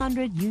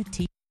100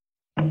 UT.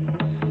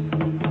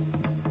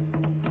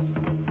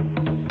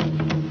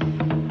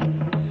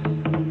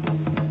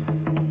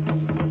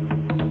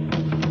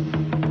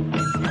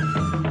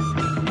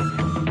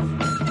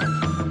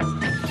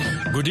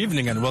 Good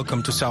evening and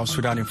welcome to South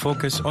Sudan in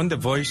Focus on the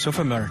Voice of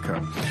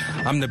America.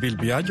 I'm Nabil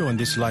Biagio on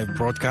this live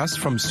broadcast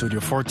from Studio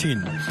 14.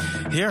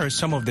 Here are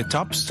some of the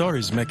top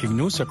stories making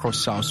news across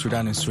South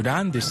Sudan and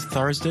Sudan this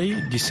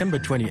Thursday, December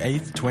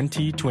 28,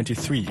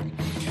 2023.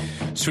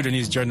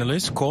 Sudanese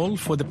journalists call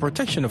for the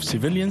protection of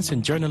civilians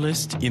and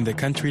journalists in the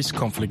country's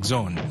conflict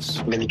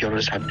zones. Many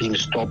journalists have been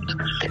stopped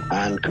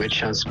and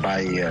questioned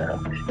by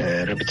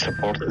rapid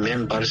support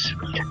members,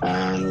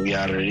 and we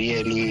are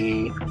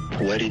really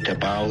worried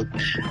about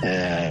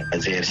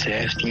their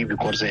safety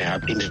because they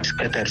have been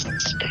scattered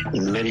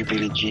in many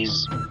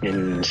villages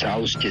in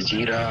South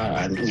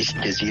Jazeera and East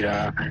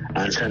Jazeera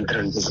and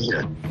Central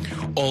Jazeera.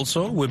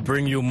 Also, we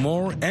bring you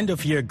more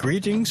end-of-year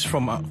greetings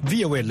from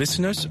VOA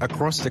listeners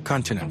across the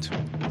continent.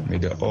 May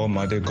the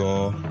Almighty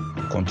God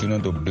continue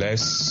to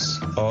bless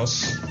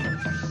us,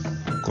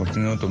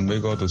 continue to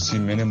make us to see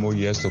many more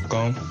years to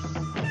come.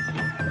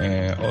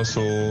 And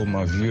also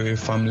my VOA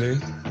family,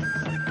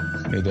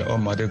 may the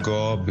Almighty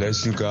God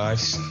bless you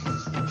guys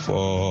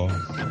for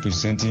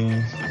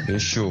presenting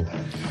this show.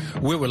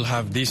 We will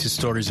have these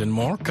stories and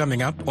more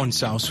coming up on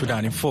South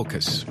Sudan in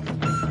Focus.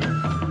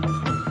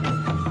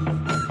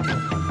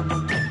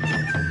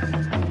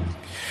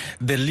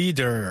 The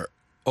leader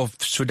of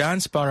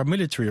Sudan's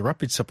paramilitary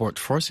rapid support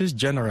forces,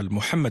 General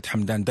Mohammed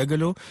Hamdan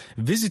Dagalo,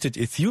 visited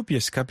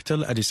Ethiopia's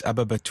capital Addis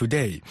Ababa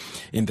today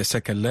in the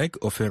second leg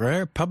of a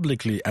rare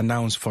publicly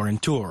announced foreign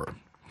tour.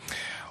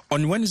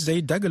 On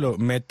Wednesday, Dagalo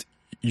met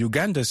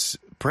Uganda's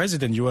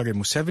President Yoweri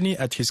Museveni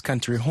at his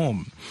country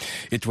home.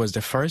 It was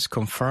the first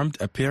confirmed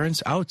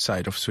appearance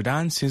outside of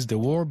Sudan since the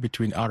war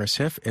between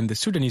RSF and the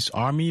Sudanese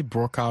army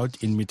broke out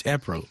in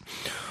mid-April.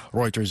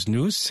 Reuters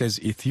News says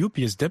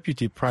Ethiopia's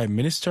Deputy Prime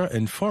Minister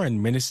and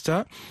Foreign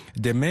Minister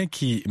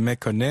Demeki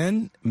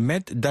Mekonnen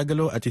met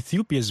Dagalo at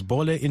Ethiopia's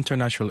Bole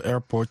International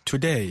Airport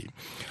today.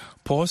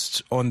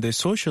 Posts on the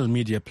social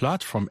media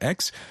platform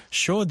X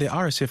show the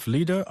RSF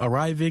leader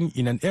arriving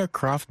in an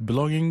aircraft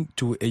belonging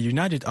to a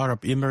United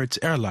Arab Emirates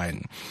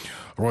airline.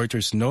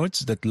 Reuters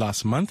notes that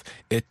last month,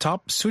 a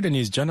top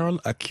Sudanese general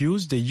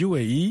accused the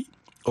UAE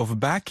of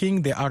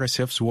backing the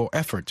RSF's war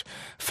effort,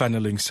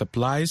 funneling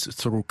supplies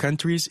through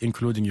countries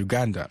including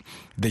Uganda.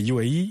 The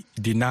UAE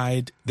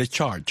denied the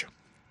charge.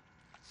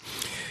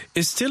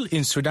 Still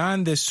in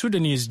Sudan, the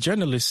Sudanese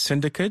Journalist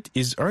Syndicate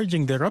is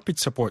urging the rapid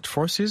support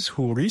forces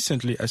who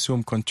recently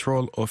assumed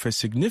control of a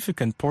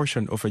significant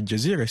portion of a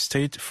Jazeera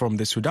state from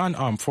the Sudan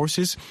Armed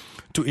Forces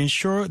to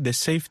ensure the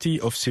safety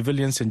of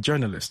civilians and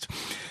journalists.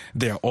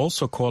 They are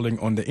also calling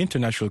on the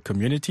international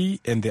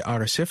community and the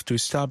RSF to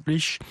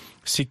establish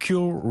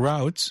secure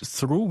routes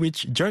through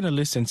which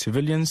journalists and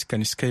civilians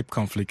can escape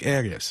conflict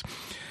areas.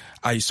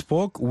 I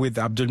spoke with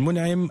Abdul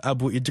Munaim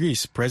Abu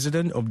Idris,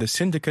 president of the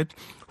syndicate,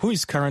 who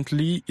is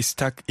currently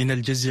stuck in Al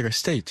Jazeera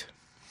state.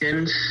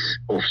 Tens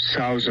of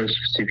thousands of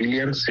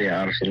civilians, they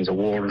are in the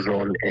war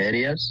zone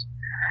areas,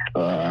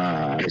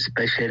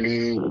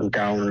 especially in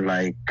towns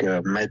like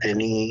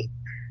Madani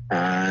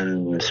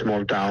and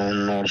small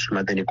town North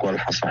Madani called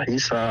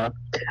Hasahisa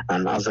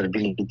and other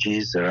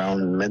villages around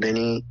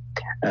Madani.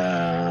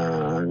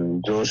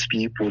 Those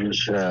people,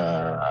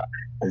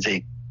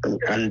 they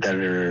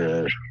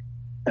under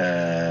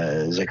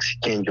the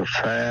exchange of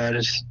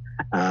fires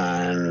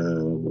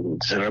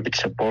and the rapid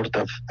support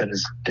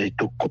affairs, they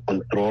took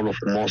control of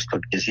most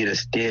of Jazeera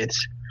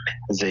states.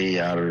 They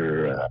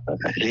are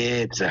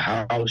raid the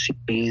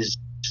houses,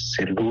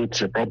 they loot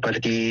the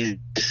properties,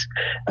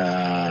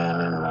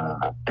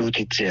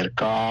 looted their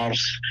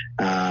cars,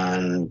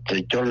 and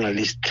the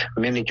journalists,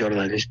 many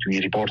journalists, we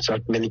report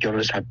that many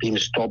journalists have been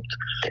stopped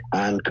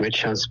and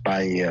questioned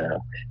by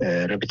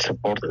rapid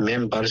support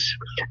members,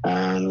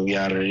 and we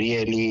are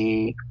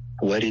really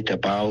worried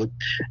about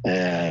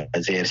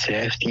their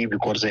safety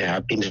because they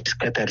have been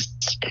scattered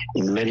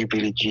in many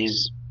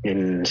villages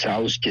in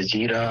South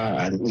Jazeera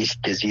and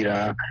East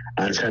Jazeera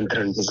and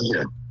Central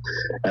Jazeera.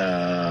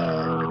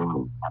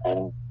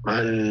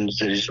 And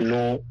there is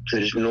no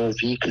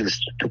vehicles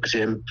to take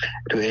them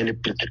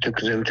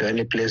to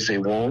any place they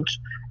want.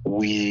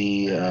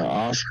 We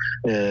ask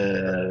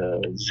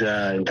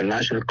the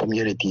international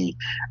community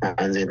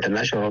and the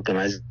international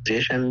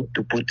organization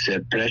to put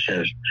their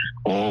pressure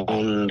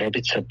on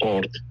rapid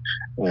support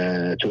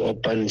to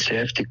open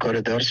safety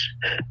corridors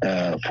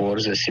for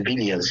the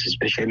civilians,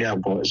 especially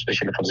for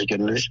the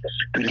journalists,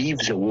 to leave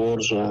the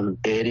war zone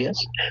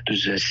areas to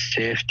the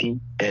safety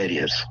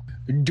areas.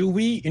 Do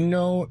we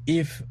know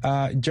if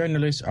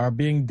journalists are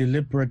being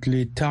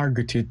deliberately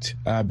targeted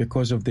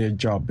because of their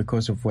job,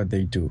 because of what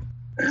they do?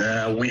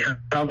 We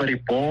have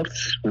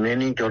reports.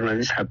 Many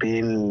journalists have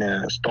been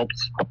stopped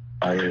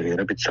by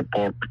rapid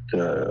support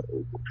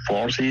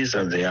forces,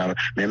 and they are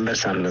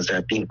members, and there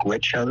have been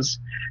questions,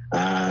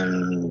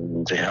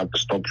 and they have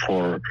stopped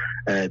for.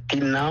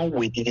 Till now,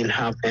 we didn't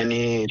have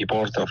any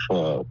report of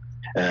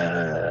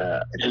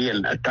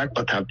real attack,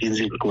 but have been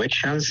the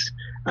questions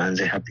and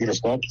they have been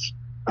stopped.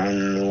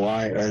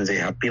 And they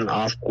have been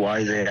asked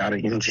why they are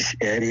in these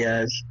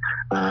areas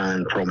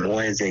and from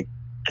where they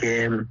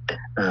came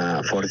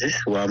for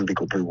this one,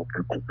 because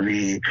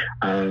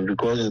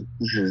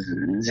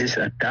this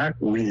attack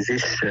with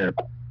these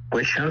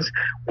questions,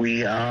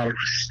 we are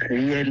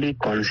really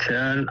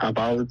concerned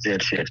about their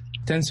safety.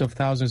 Tens of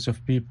thousands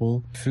of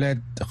people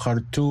fled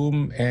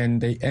Khartoum and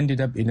they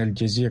ended up in Al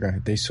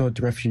Jazeera. They sought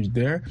refuge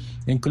there,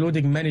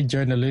 including many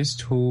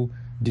journalists who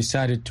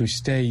decided to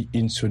stay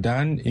in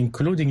Sudan,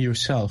 including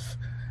yourself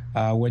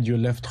when you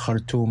left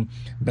Khartoum.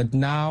 But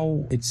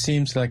now it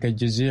seems like Al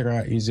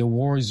Jazeera is a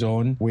war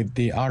zone with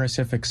the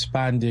RSF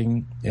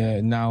expanding,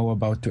 now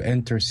about to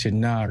enter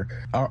Sinnar.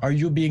 Are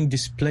you being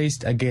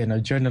displaced again? Are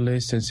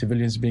journalists and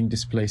civilians being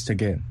displaced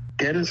again?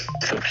 Tens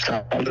of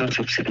thousands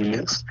of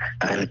civilians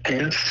and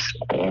tens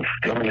of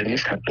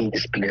journalists have been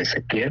displaced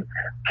again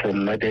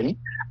from Madani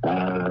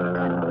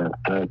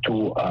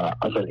to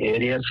other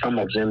areas. Some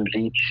of them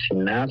reach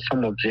Sinnar.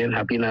 Some of them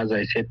have been, as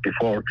I said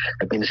before,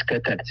 have been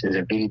scattered in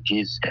the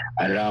villages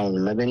around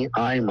Madani.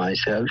 I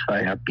myself,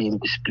 I have been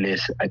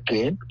displaced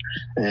again.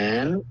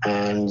 And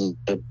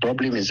the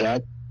problem is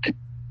that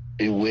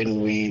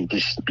when we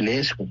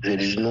displace, there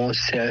is no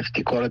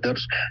safety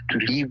corridors to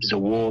leave the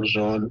war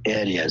zone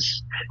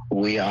areas.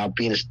 We are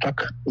being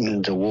stuck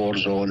in the war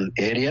zone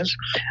areas,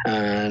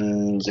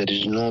 and there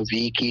is no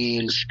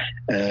vehicles.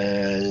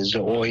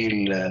 The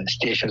oil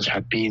stations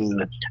have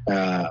been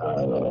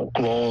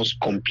closed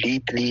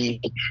completely.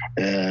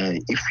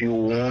 If you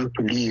want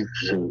to leave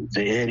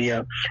the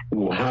area,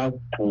 you have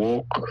to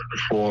walk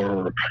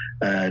for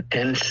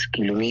 10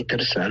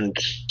 kilometers, and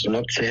it's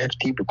not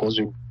safety because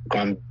you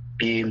can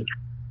be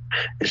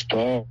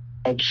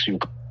stops, you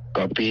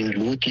can be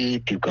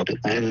looted, you can,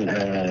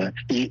 and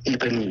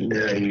even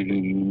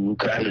you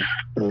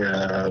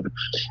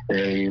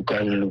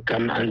can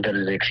come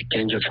under the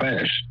exchange of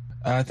fires.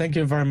 Thank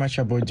you very much,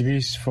 Abu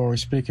Idris, for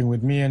speaking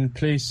with me, and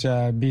please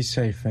be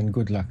safe and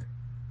good luck.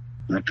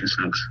 Okay,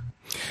 thanks.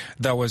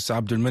 That was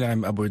Abdul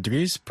Mun'im Abu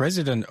Idris,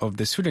 president of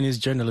the Sudanese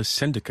Journalists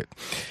Syndicate.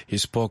 He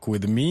spoke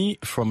with me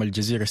from Al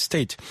Jazeera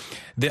State.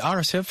 The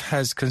RSF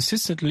has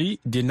consistently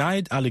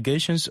denied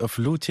allegations of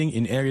looting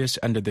in areas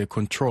under their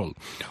control,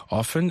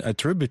 often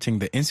attributing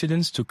the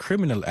incidents to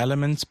criminal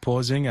elements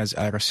posing as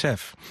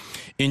RSF.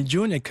 In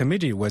June, a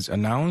committee was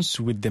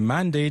announced with the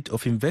mandate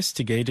of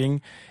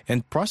investigating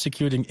and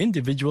prosecuting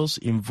individuals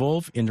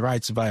involved in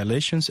rights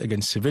violations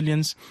against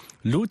civilians,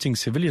 looting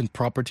civilian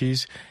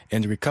properties,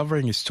 and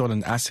recovering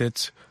stolen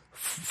assets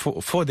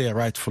for their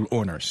rightful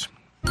owners.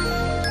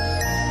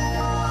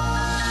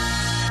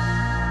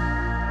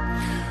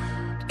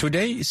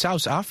 Today,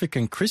 South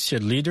African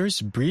Christian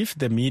leaders briefed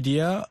the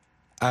media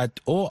at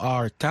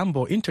OR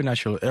Tambo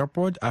International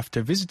Airport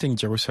after visiting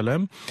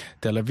Jerusalem,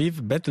 Tel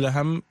Aviv,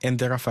 Bethlehem, and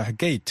the Rafah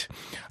Gate.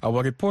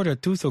 Our reporter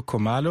Tutho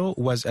Komalo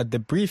was at the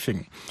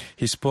briefing.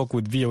 He spoke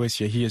with VOS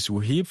Yahias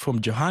Wuhib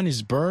from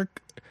Johannesburg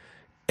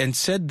and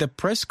said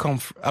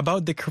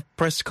about the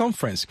press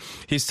conference.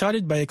 He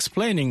started by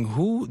explaining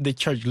who the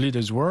church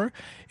leaders were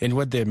and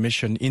what their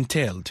mission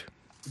entailed.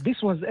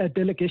 This was a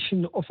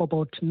delegation of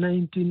about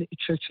 19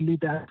 church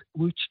leaders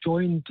which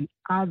joined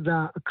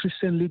other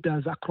Christian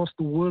leaders across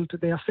the world.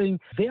 They are saying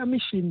their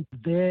mission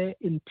there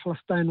in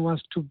Palestine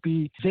was to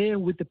be there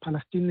with the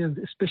Palestinians,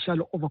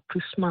 especially over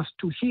Christmas,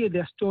 to hear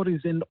their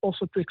stories and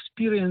also to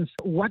experience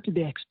what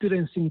they're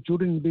experiencing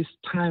during this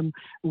time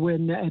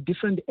when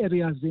different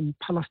areas in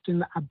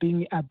Palestine are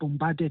being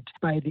bombarded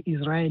by the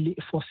Israeli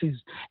forces.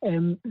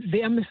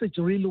 Their message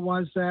really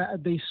was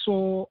they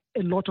saw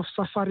a lot of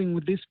suffering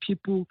with these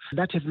people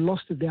that have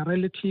lost their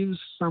relatives,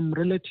 some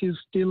relatives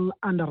still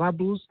under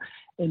rubble.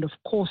 And of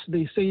course,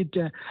 they said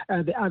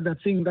the other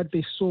thing that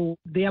they saw,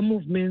 their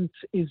movement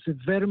is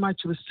very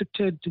much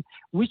restricted,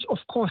 which of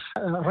course,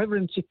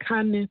 Reverend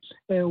Chikane,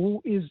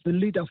 who is the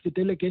leader of the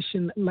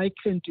delegation,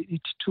 likened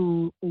it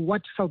to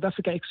what South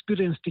Africa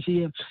experienced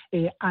here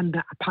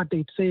under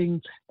apartheid,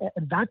 saying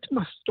that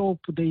must stop.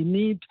 They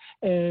need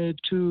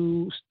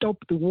to stop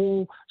the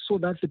war so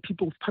that the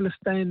people of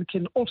Palestine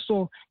can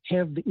also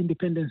have the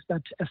independence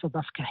that South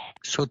Africa has.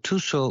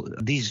 So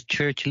these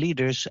church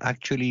leaders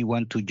actually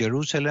went to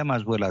Jerusalem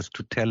as well as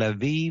to Tel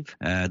Aviv,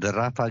 the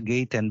Rafah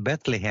Gate and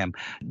Bethlehem.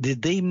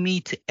 Did they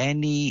meet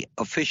any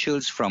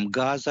officials from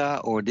Gaza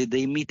or did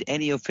they meet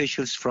any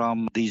officials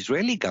from the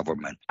Israeli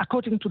government?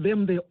 According to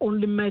them, they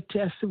only met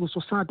civil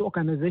society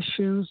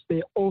organizations.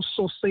 They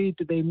also said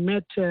they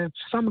met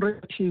some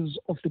relatives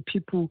of the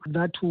people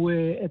that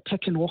were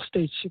taken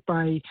hostage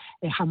by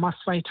Hamas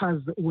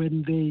fighters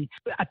when they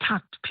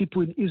attacked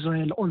people in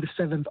Israel on the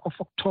 7th of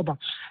October.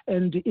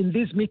 And in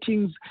these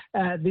meetings,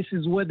 this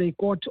is where they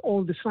got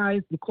all the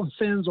sides, the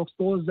concerns of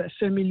those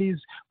families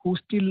who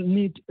still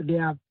need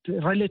their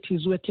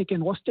relatives who were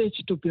taken hostage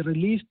to be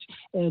released,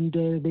 and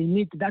they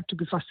need that to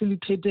be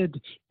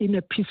facilitated in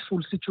a peaceful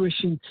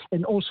situation.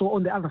 And also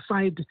on the other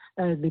side,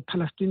 the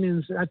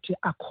Palestinians that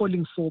are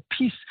calling for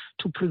peace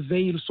to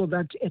prevail so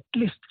that at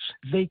least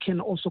they can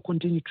also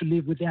continue to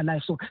live with their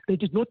lives. So they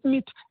did not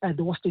meet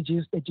the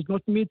hostages, they did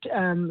not meet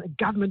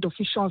government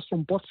officials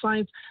from both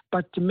sides,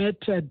 but met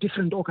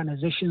different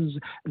organizations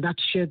that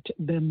shared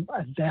them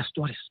their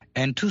stories.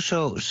 And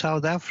so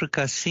South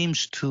Africa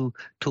seems to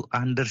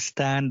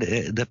understand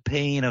the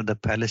pain of the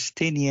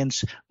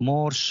Palestinians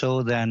more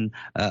so than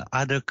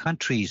other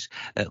countries.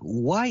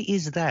 Why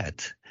is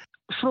that?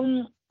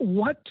 From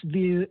what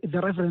the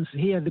reverends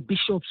here, the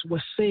bishops,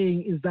 were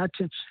saying is that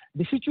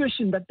the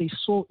situation that they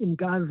saw in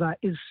Gaza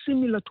is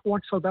similar to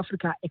what South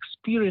Africa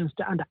experienced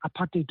under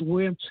apartheid,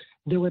 where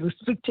they were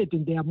restricted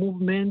in their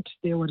movement,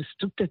 they were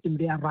restricted in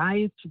their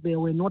rights, they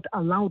were not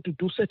allowed to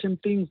do certain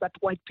things that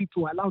white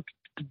people were allowed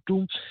to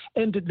do.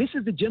 And this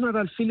is the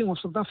general feeling of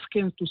South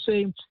Africans to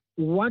say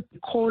what we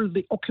call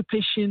the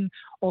occupation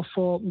of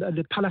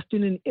the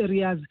Palestinian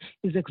areas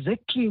is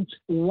exactly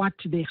what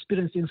they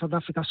experienced in South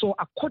Africa. So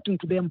according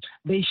to them,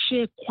 they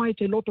share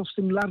quite a lot of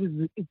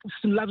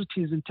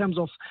similarities in terms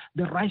of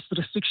the rights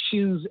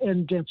restrictions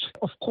and,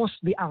 of course,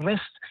 the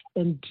arrests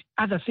and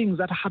other things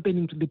that are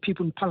happening to the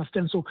people in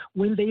Palestine. So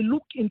when they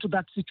look into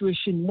that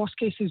situation, in most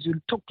cases,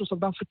 you talk to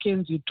South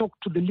Africans, you talk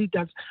to the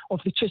leaders of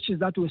the churches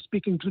that we're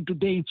speaking to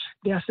today,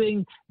 they are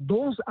saying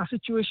those are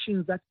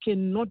situations that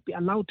cannot be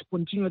allowed to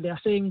continue. They are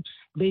saying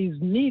there is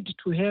need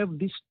to have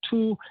this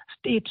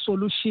two-state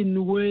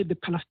solution where the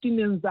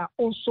Palestinians are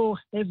also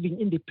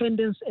having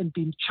independence and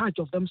be in charge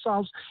of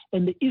themselves,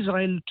 and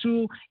Israel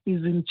too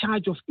is in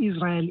charge of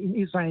Israel in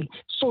Israel,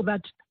 so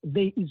that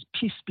there is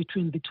peace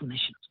between the two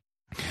nations.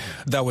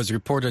 That was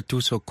reporter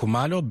Tuso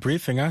Kumalo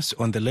briefing us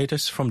on the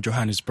latest from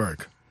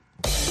Johannesburg.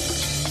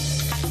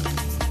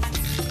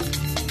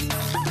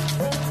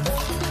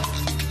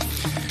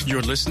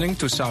 You're listening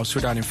to South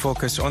Sudan in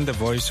Focus on the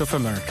Voice of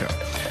America.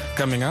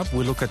 Coming up,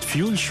 we look at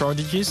fuel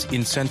shortages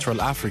in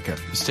Central Africa.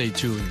 Stay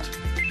tuned.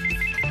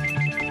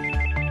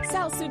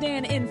 South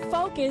Sudan in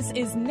Focus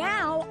is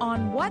now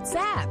on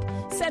WhatsApp.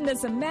 Send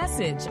us a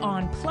message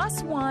on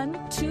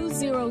 +1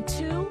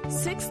 202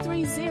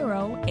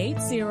 630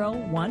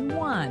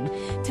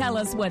 8011. Tell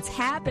us what's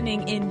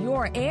happening in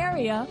your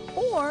area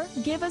or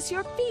give us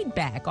your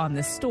feedback on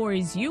the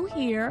stories you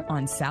hear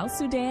on South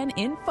Sudan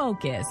in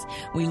Focus.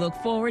 We look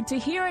forward to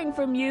hearing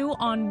from you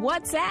on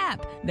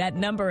WhatsApp. That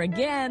number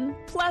again,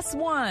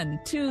 +1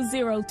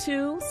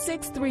 202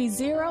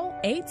 630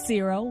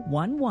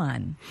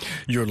 8011.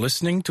 You're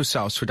listening to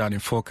South Sudan in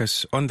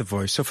Focus on the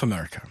Voice of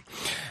America.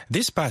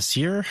 This past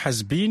year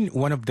has been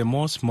one of the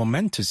most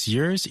momentous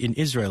years in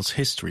Israel's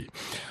history.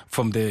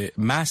 From the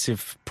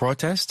massive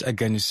protest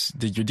against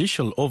the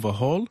judicial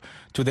overhaul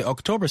to the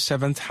October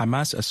 7th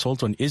Hamas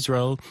assault on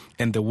Israel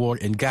and the war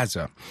in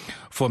Gaza.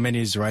 For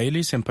many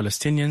Israelis and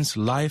Palestinians,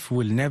 life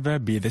will never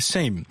be the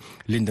same.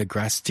 Linda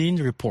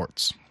Grasstein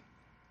reports.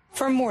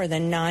 For more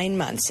than 9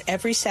 months,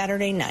 every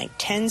Saturday night,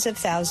 tens of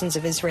thousands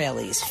of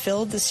Israelis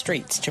filled the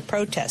streets to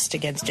protest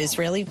against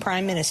Israeli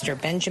Prime Minister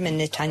Benjamin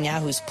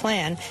Netanyahu's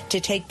plan to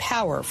take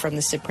power from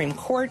the Supreme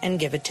Court and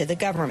give it to the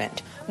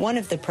government. One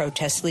of the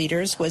protest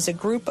leaders was a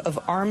group of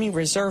Army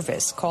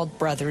reservists called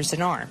Brothers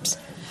in Arms.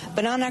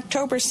 But on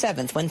October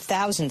 7th, when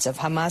thousands of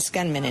Hamas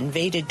gunmen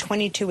invaded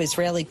 22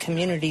 Israeli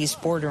communities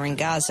bordering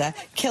Gaza,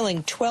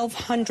 killing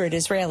 1,200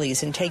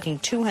 Israelis and taking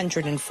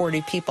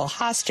 240 people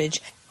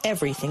hostage,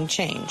 everything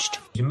changed.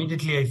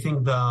 Immediately, I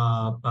think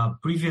the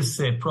previous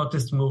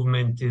protest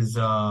movement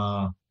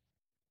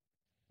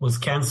was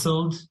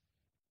cancelled,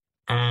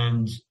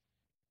 and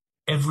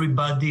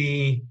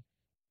everybody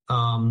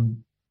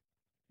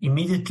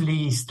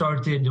immediately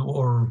started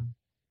or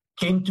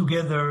came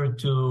together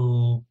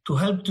to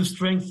help to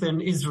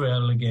strengthen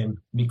Israel again,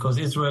 because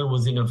Israel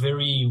was in a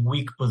very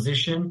weak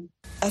position.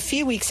 A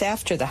few weeks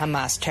after the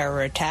Hamas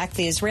terror attack,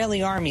 the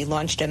Israeli army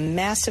launched a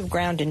massive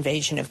ground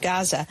invasion of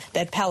Gaza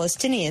that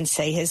Palestinians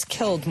say has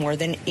killed more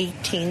than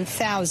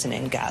 18,000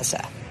 in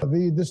Gaza.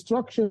 The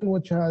destruction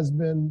which has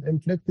been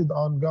inflicted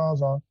on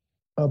Gaza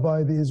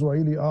by the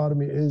Israeli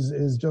army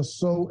is just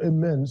so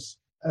immense.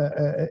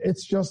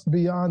 It's just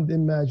beyond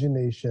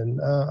imagination.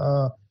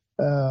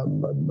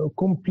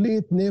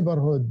 Complete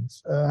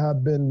neighborhoods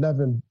have been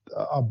leveled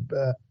up,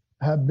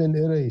 have been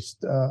erased.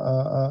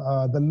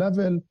 The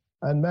level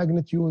and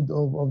magnitude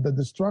of the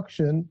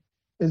destruction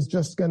is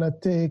just going to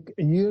take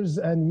years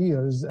and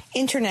years.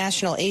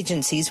 International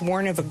agencies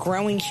warn of a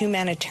growing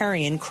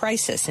humanitarian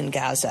crisis in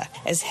Gaza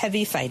as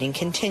heavy fighting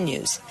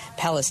continues.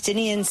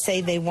 Palestinians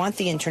say they want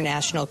the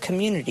international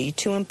community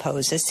to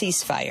impose a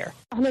ceasefire.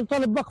 We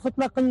demand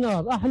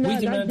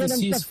a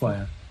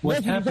ceasefire.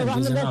 What happened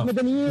is enough.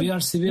 We are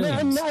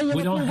civilians.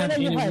 We don't have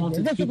any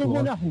wanted people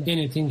or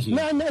anything here.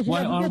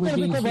 Why are we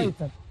being here?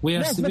 We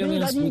are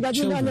civilians with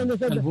children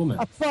and women.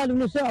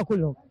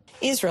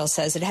 Israel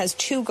says it has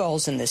two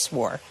goals in this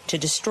war: to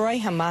destroy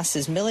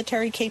Hamas's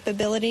military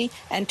capability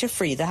and to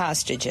free the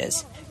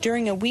hostages.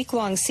 During a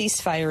week-long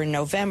ceasefire in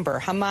November,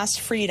 Hamas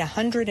freed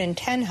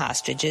 110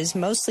 hostages,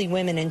 mostly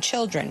women and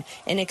children,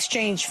 in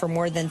exchange for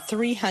more than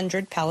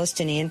 300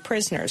 Palestinian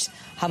prisoners.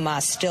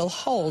 Hamas still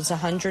holds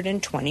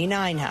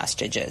 129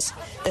 hostages.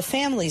 The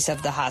families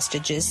of the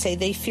hostages say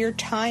they fear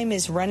time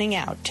is running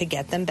out to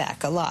get them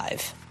back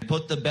alive.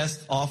 Put the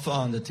best offer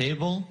on the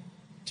table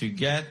to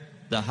get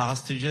the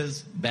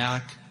hostages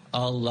back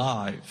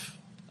alive.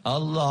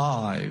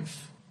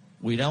 Alive.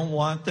 We don't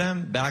want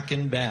them back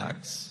in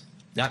bags.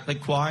 That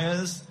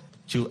requires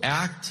to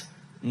act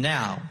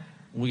now.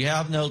 We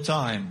have no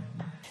time.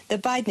 The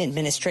Biden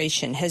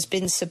administration has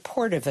been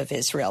supportive of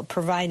Israel,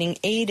 providing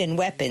aid and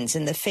weapons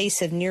in the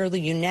face of nearly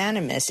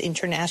unanimous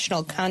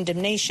international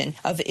condemnation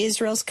of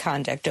Israel's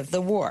conduct of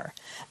the war.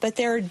 But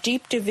there are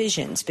deep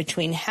divisions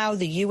between how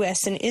the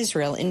U.S. and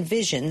Israel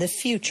envision the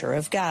future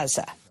of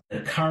Gaza.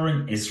 The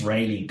current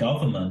Israeli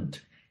government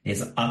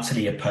is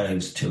utterly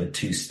opposed to a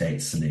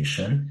two-state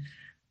solution.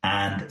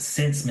 And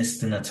since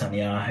Mr.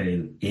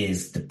 Netanyahu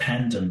is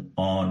dependent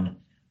on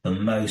the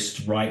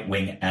most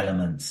right-wing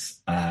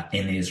elements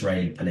in the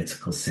Israeli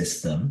political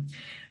system,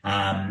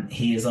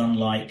 he is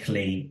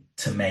unlikely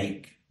to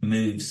make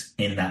moves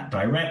in that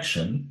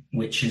direction,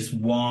 which is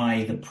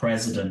why the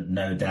president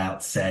no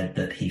doubt said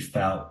that he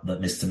felt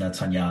that Mr.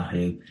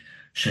 Netanyahu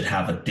should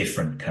have a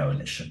different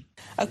coalition.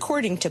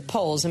 According to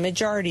polls, a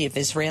majority of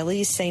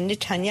Israelis say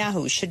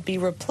Netanyahu should be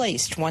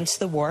replaced once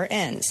the war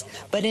ends.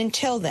 But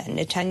until then,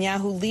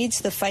 Netanyahu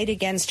leads the fight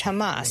against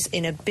Hamas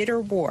in a bitter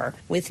war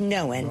with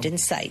no end in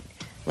sight.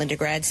 Linda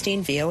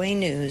Gradstein, VOA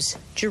News,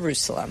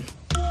 Jerusalem.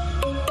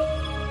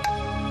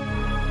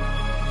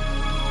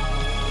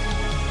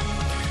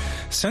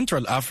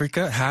 Central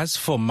Africa has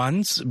for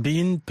months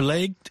been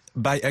plagued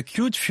by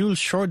acute fuel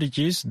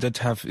shortages that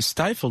have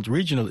stifled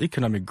regional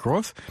economic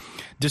growth,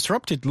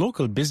 disrupted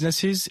local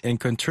businesses, and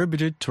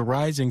contributed to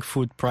rising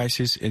food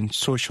prices and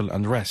social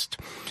unrest.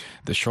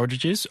 The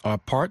shortages are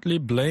partly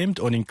blamed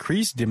on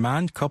increased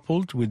demand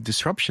coupled with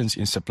disruptions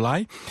in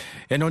supply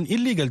and on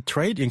illegal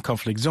trade in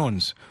conflict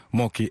zones.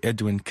 Moki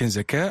Edwin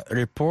Kinzeke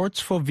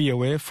reports for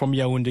VOA from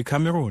Yaoundé,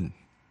 Cameroon.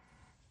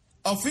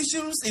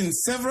 Officials in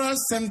several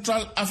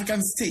Central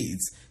African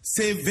states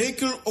say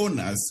vehicle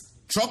owners,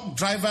 truck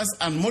drivers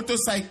and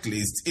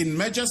motorcyclists in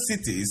major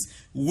cities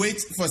wait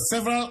for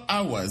several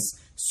hours,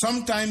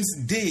 sometimes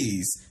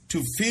days,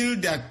 to fill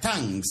their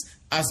tanks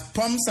as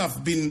pumps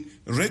have been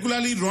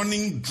regularly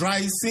running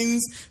dry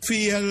since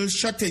fuel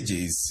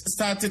shortages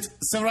started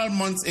several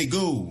months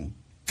ago.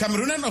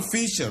 Cameroonian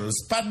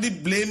officials partly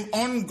blame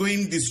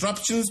ongoing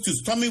disruptions to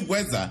stormy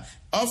weather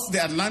off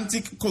the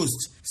Atlantic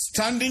coast,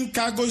 stranding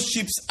cargo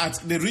ships at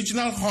the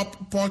regional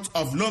hub port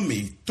of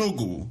Lomé,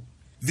 Togo.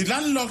 The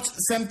landlocked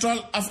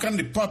Central African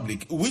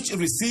Republic, which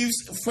receives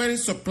fuel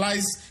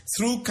supplies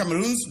through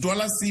Cameroon's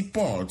Douala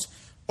seaport,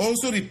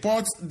 also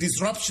reports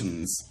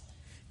disruptions.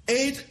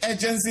 Aid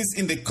agencies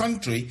in the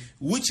country,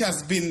 which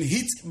has been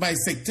hit by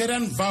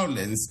sectarian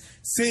violence,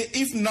 say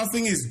if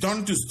nothing is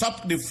done to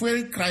stop the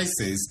fuel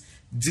crisis,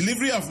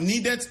 delivery of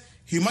needed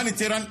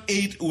humanitarian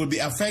aid will be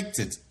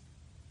affected.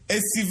 A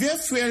severe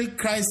fuel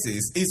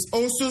crisis is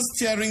also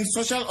stirring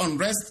social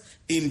unrest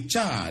in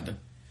Chad.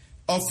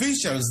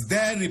 Officials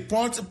there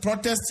report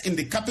protests in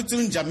the capital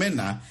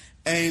N'Djamena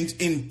and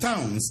in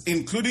towns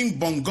including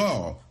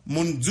Bongor,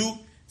 Mundu,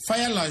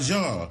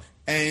 Faya-Lajor,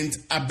 and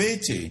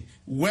Abeche,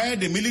 where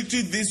the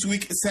military this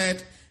week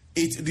said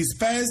it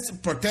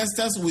dispersed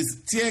protesters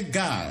with tear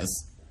gas.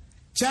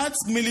 Chad's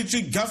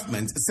military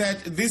government said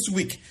this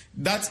week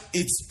that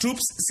its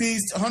troops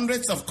seized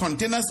hundreds of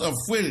containers of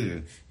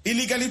fuel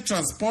illegally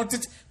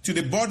transported to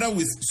the border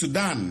with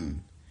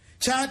Sudan.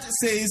 Chad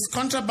says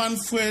contraband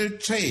fuel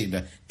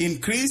trade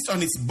increased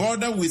on its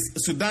border with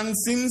Sudan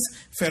since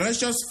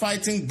ferocious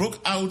fighting broke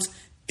out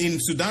in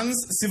Sudan's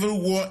civil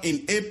war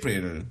in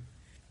April.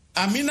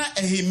 Amina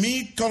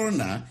Ehimi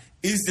Torna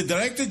is the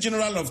Director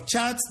General of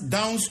Chad's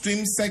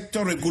Downstream Sector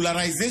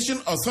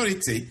Regularization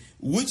Authority,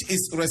 which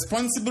is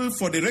responsible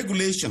for the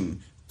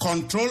regulation,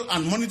 control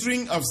and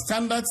monitoring of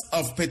standards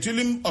of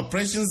petroleum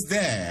operations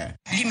there.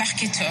 Les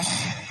marketeurs,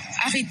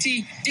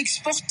 arrêtez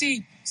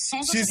d'exporter.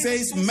 She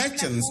says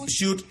merchants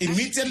should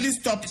immediately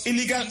stop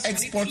illegal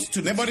exports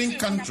to neighboring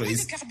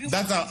countries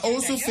that are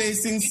also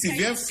facing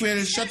severe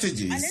fuel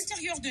shortages.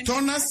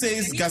 Turner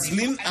says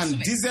gasoline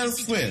and diesel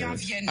fuel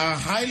are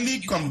highly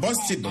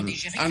combustible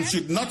and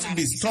should not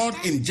be stored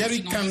in jerry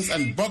cans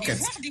and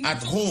buckets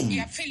at home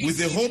with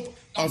the hope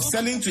of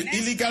selling to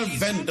illegal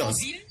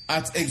vendors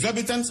at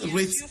exorbitant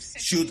rates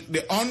should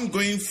the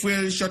ongoing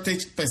fuel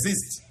shortage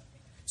persist.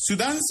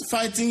 Sudan's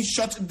fighting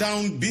shut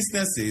down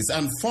businesses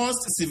and forced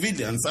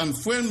civilians and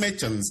fuel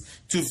merchants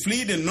to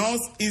flee the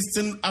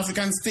northeastern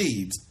African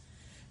state.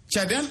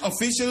 Chadian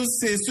officials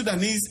say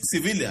Sudanese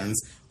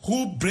civilians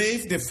who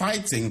braved the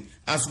fighting,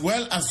 as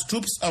well as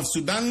troops of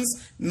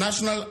Sudan's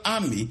National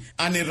Army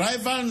and a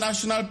rival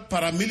national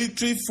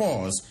paramilitary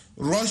force,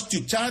 rushed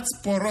to Chad's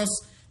porous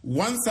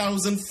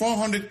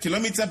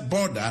 1,400-kilometer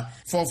border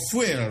for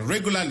fuel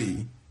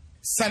regularly.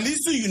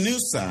 Salisu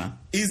Yunusa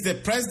is the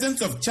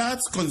president of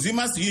Chad's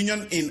Consumers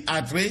Union in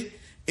Adre,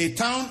 a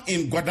town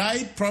in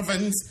Gwadai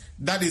province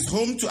that is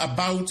home to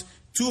about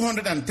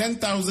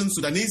 210,000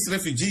 Sudanese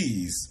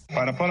refugees.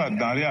 UNISA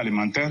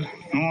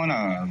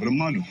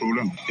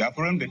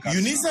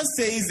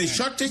says the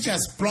shortage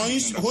has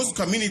plunged host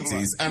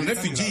communities and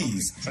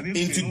refugees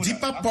into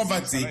deeper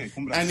poverty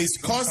and is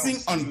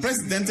causing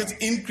unprecedented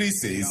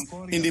increases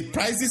in the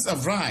prices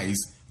of rice,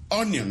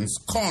 onions,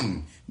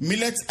 corn,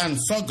 millet, and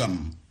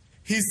sorghum.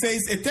 He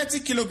says a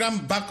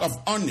 30-kilogram bag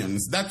of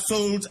onions that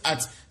sold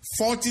at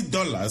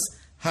 $40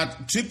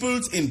 had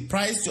tripled in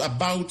price to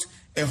about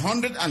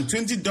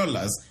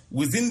 $120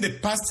 within the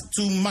past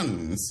 2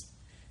 months.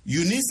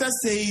 UNISA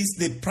says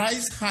the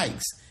price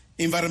hikes,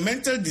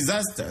 environmental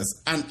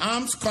disasters, and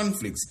armed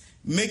conflicts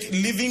make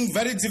living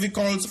very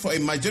difficult for a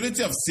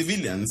majority of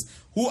civilians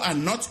who are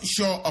not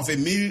sure of a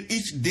meal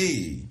each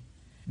day.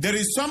 There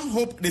is some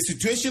hope the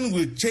situation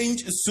will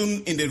change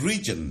soon in the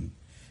region.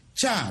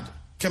 Chad,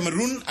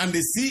 Cameroon, and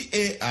the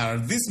CAR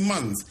this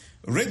month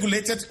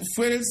regulated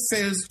fuel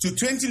sales to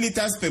 20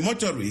 liters per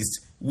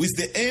motorist with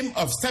the aim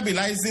of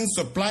stabilizing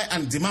supply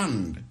and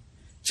demand.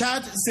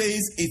 Chad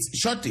says its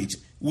shortage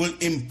will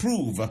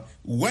improve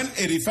when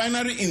a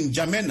refinery in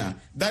Jamena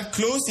that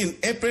closed in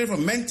April for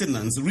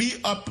maintenance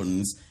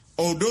reopens,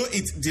 although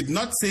it did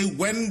not say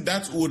when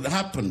that would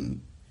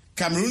happen.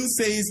 Cameroon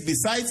says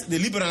besides the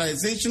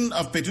liberalization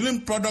of petroleum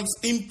products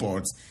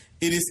imports,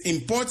 it is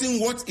importing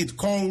what it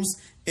calls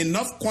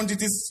enough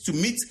quantities to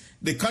meet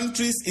the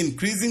country's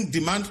increasing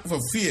demand for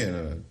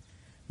fuel.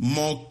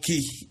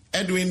 Moki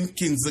Edwin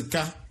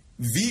Kinzeka,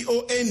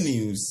 VOA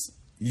News,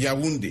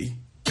 Yaoundé,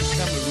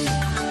 Cameroon.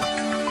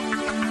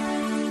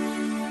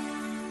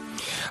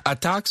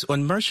 Attacks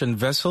on merchant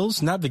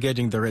vessels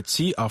navigating the Red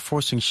Sea are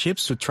forcing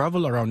ships to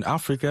travel around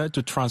Africa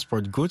to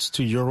transport goods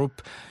to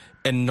Europe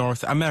and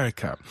North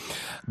America.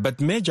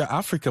 But major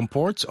African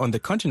ports on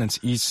the continent's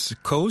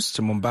east coast,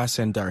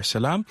 Mombasa and Dar es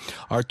Salaam,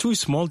 are too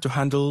small to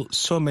handle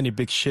so many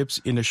big ships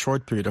in a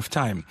short period of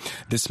time.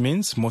 This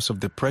means most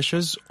of the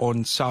pressures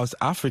on South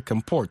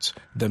African ports,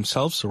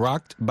 themselves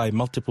racked by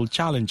multiple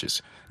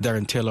challenges.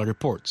 Darren Taylor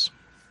reports.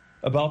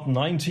 About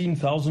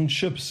 19,000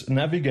 ships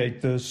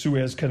navigate the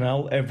Suez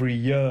Canal every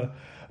year,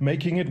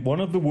 making it one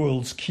of the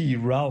world's key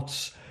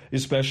routes,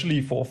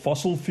 especially for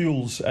fossil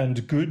fuels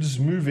and goods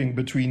moving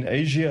between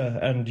Asia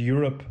and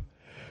Europe.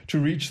 To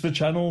reach the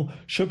channel,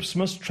 ships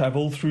must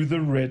travel through the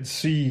Red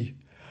Sea.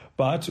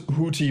 But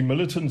Houthi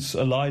militants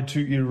allied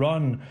to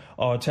Iran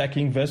are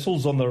attacking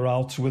vessels on the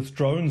route with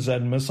drones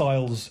and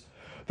missiles.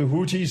 The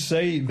Houthis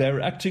say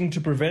they're acting to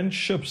prevent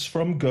ships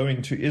from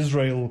going to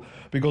Israel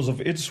because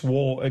of its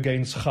war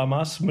against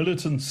Hamas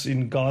militants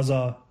in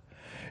Gaza.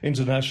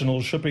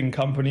 International shipping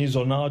companies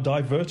are now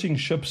diverting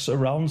ships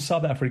around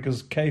South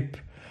Africa's Cape,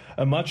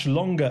 a much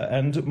longer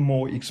and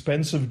more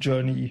expensive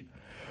journey.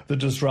 The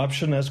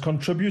disruption has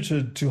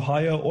contributed to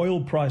higher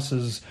oil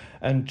prices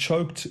and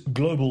choked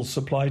global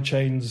supply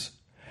chains.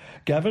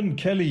 Gavin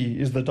Kelly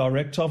is the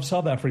director of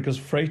South Africa's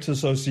Freight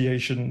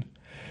Association.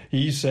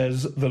 He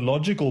says the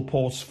logical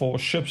ports for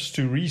ships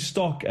to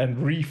restock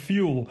and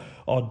refuel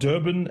are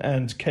Durban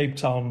and Cape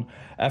Town,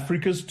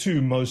 Africa's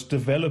two most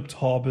developed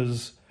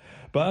harbours.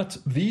 But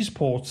these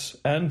ports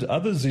and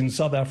others in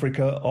South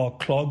Africa are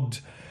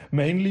clogged,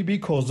 mainly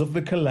because of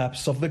the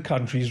collapse of the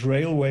country's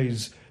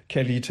railways,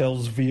 Kelly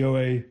tells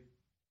VOA.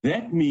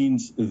 That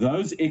means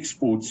those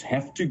exports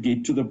have to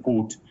get to the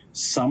port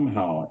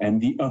somehow, and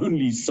the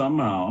only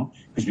somehow,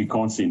 because we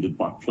can't send it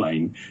by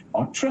plane,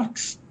 are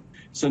trucks.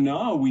 So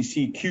now we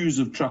see queues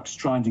of trucks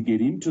trying to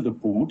get into the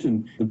port,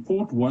 and the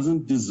port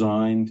wasn't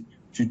designed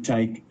to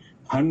take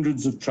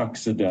hundreds of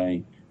trucks a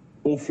day,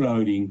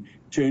 offloading,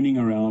 turning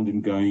around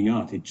and going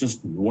out. It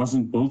just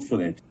wasn't built for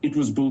that. It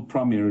was built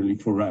primarily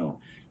for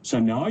rail. So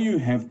now you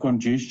have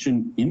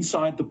congestion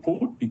inside the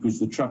port because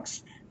the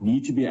trucks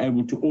need to be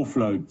able to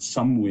offload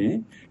somewhere.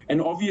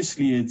 And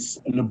obviously it's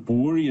a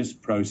laborious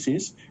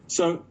process.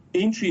 So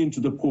entry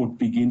into the port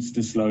begins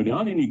to slow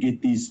down and you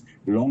get these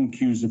long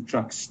queues of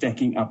trucks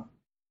stacking up.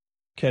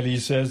 Kelly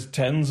says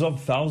tens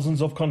of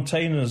thousands of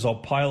containers are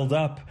piled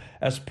up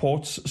as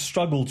ports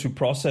struggle to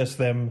process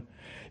them.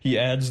 He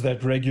adds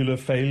that regular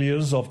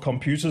failures of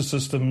computer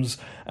systems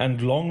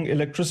and long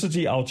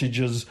electricity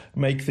outages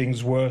make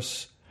things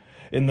worse.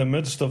 In the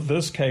midst of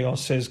this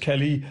chaos, says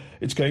Kelly,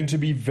 it's going to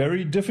be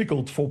very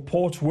difficult for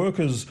port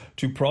workers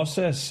to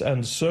process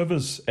and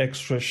service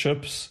extra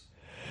ships.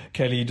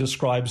 Kelly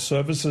describes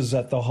services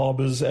at the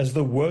harbours as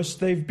the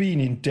worst they've been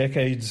in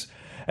decades,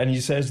 and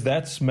he says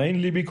that's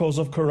mainly because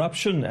of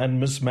corruption and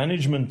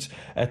mismanagement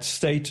at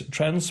State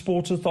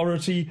Transport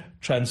Authority,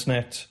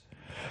 Transnet.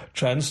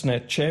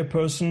 Transnet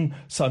chairperson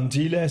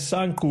Sandile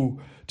Sanku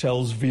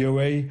tells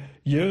VOA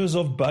years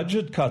of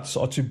budget cuts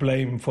are to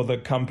blame for the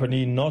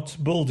company not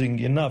building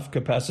enough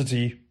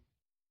capacity.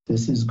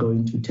 This is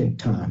going to take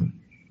time.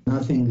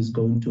 Nothing is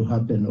going to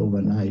happen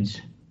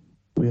overnight.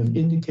 We have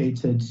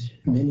indicated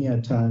many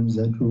a times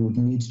that we would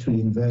need to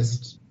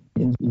invest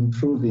in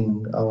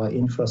improving our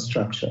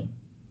infrastructure.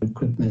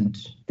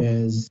 Equipment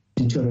has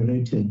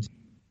deteriorated.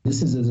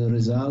 This is as a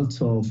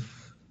result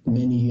of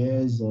many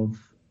years of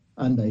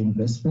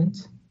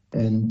underinvestment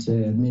and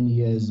many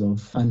years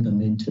of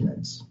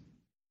under-maintenance.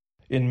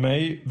 In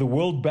May, the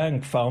World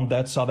Bank found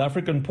that South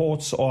African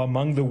ports are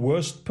among the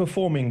worst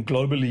performing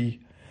globally.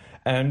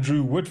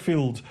 Andrew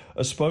Whitfield,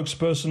 a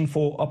spokesperson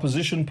for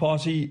opposition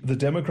party the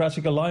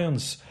Democratic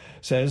Alliance,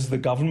 says the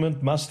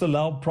government must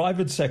allow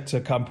private sector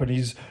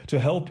companies to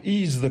help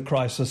ease the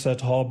crisis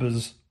at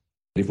harbours.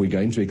 If we're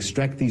going to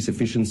extract these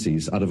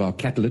efficiencies out of our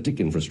catalytic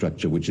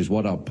infrastructure, which is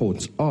what our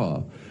ports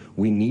are,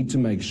 we need to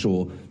make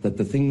sure that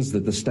the things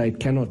that the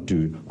state cannot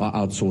do are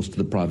outsourced to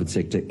the private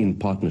sector in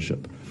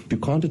partnership. You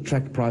can't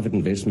attract private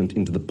investment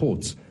into the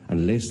ports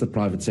unless the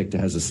private sector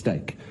has a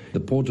stake.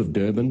 The Port of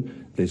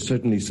Durban, there's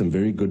certainly some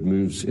very good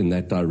moves in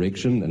that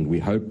direction, and we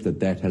hope that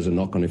that has a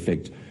knock-on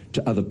effect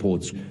to other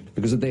ports,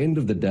 because at the end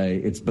of the day,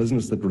 it's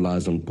business that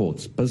relies on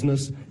ports.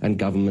 Business and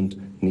government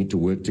need to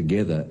work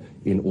together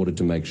in order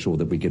to make sure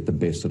that we get the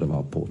best out of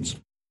our ports.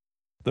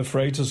 The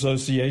Freight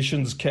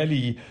Association's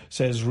Kelly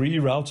says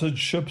rerouted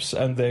ships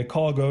and their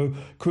cargo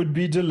could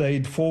be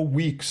delayed for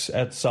weeks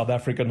at South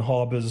African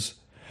harbours.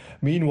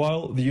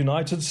 Meanwhile, the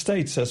United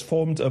States has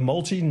formed a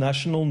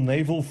multinational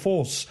naval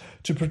force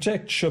to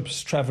protect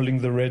ships travelling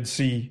the Red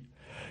Sea.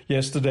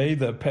 Yesterday,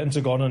 the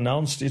Pentagon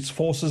announced its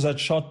forces had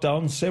shot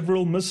down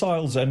several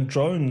missiles and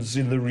drones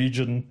in the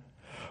region.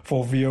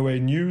 For VOA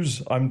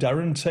News, I'm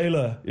Darren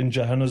Taylor in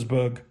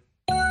Johannesburg.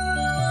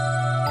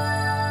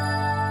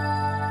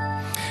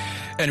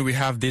 And we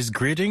have these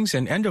greetings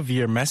and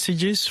end-of-year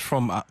messages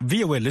from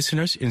VOA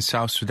listeners in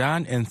South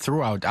Sudan and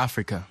throughout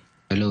Africa.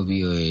 Hello,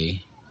 VOA.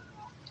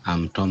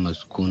 I'm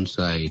Thomas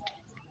Kunsaid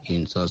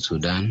in South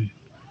Sudan,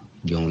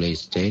 Jonglei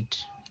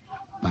State,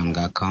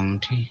 Banga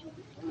County.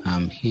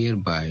 I'm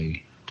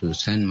hereby to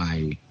send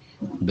my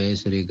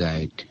best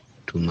regard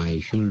to my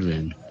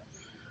children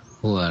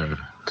who are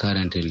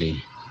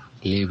currently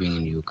living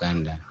in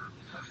Uganda.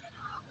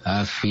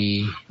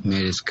 Happy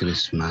Merry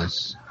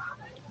Christmas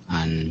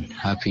and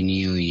Happy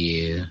New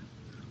Year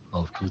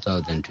of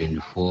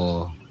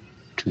 2024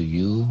 to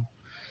you.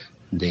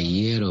 The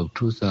year of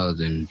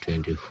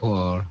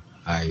 2024,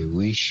 I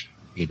wish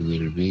it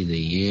will be the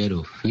year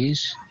of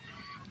peace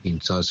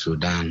in South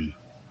Sudan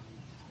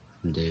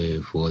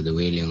for the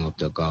willing of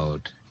the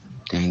God.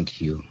 Thank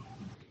you.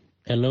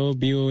 Hello,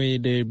 BOA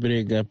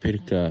Daybreak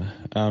Africa.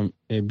 I'm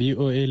a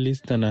BOA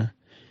listener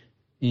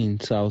in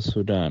South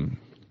Sudan.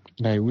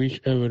 I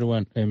wish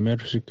everyone a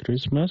Merry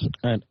Christmas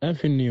and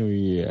Happy New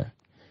Year.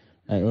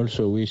 I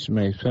also wish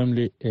my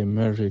family a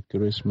Merry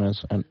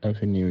Christmas and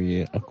Happy New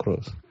Year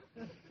across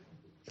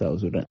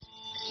South Sudan.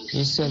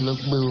 It's a look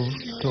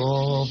to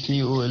all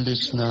VOA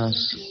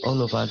listeners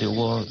all over the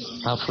world,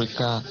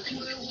 Africa,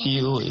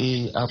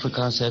 VOA,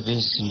 African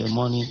Service in the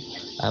morning.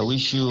 I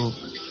wish you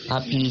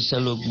happy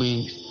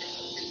Salogbe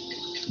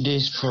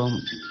days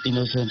from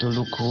Innocent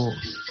Oluko,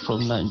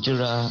 from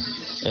Nigeria,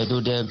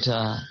 Edo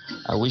Delta.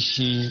 I wish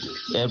you,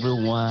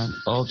 everyone,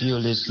 all your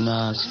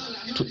listeners,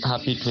 to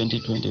happy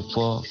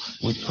 2024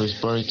 with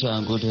prosperity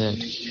and good health.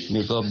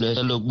 May God bless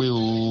Salogbe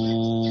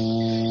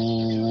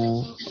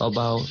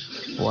about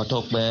what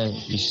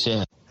you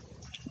said.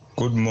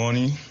 Good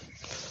morning.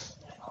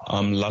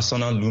 I'm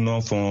Lassana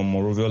Luna from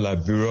Monrovia,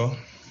 Liberia.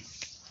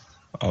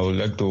 I would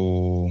like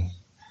to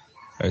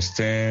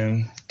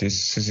extend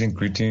this season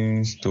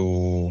greetings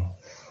to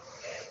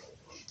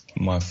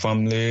my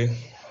family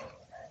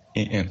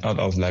in and out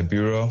of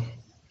Liberia.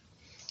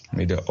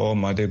 May the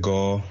Almighty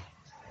God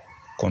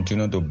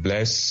continue to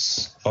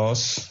bless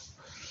us,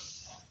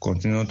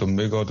 continue to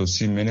make us to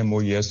see many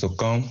more years to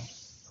come,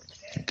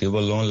 give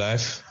a long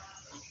life,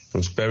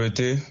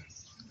 prosperity,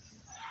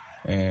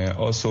 and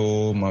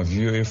also my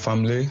VOA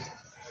family.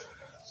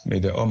 May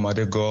the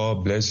Almighty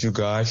God bless you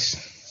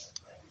guys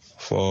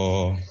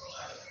for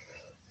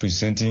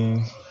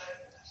presenting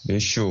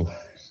this show.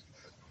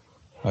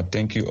 I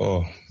thank you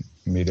all.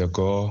 May the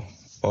God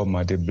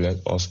Almighty bless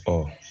us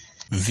all.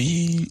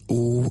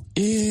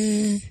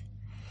 VOA,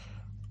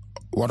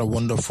 what a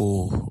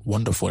wonderful,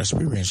 wonderful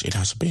experience it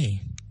has been.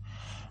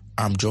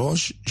 I'm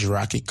George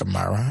Jiraki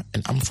Kamara,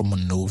 and I'm from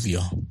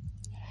Monrovia.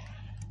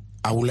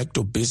 I would like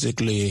to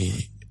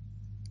basically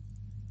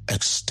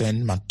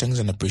extend my thanks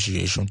and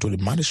appreciation to the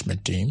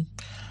management team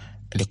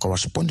and the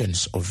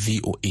correspondents of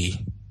VOA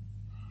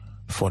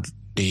for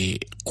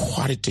the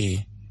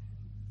quality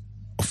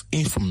of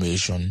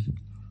information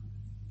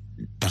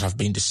that have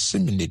been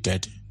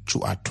disseminated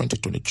throughout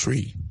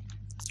 2023.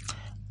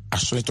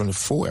 As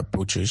 2024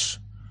 approaches,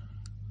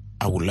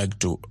 I would like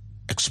to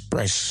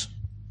express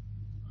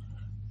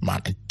my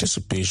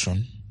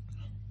anticipation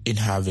in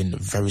having the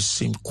very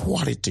same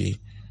quality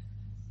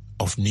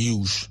of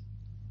news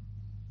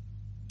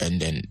and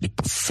then the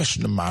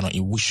professional manner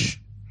in which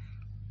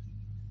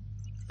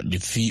the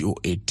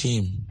VOA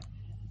team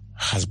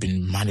has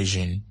been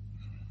managing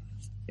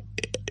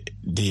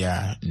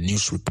their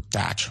news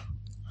reportage.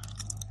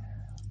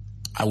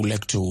 I would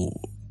like to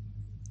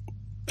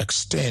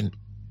extend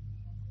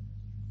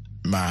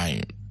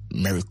my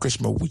Merry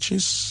Christmas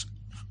wishes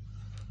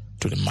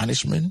to the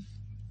management,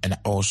 and I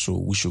also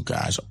wish you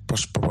guys a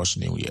prosperous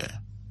New Year.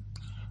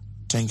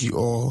 Thank you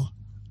all,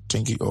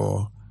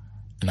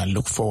 and I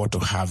look forward to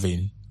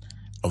having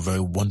a very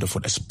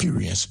wonderful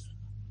experience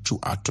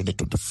throughout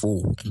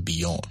 2024 and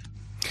beyond.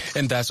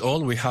 And that's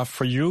all we have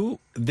for you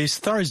this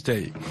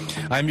Thursday.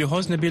 I'm your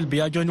host, Nabil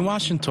Biagio in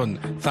Washington.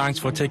 Thanks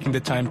for taking the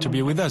time to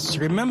be with us.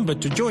 Remember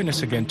to join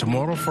us again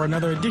tomorrow for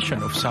another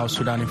edition of South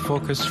Sudan in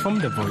Focus from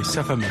the Voice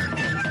of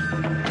America.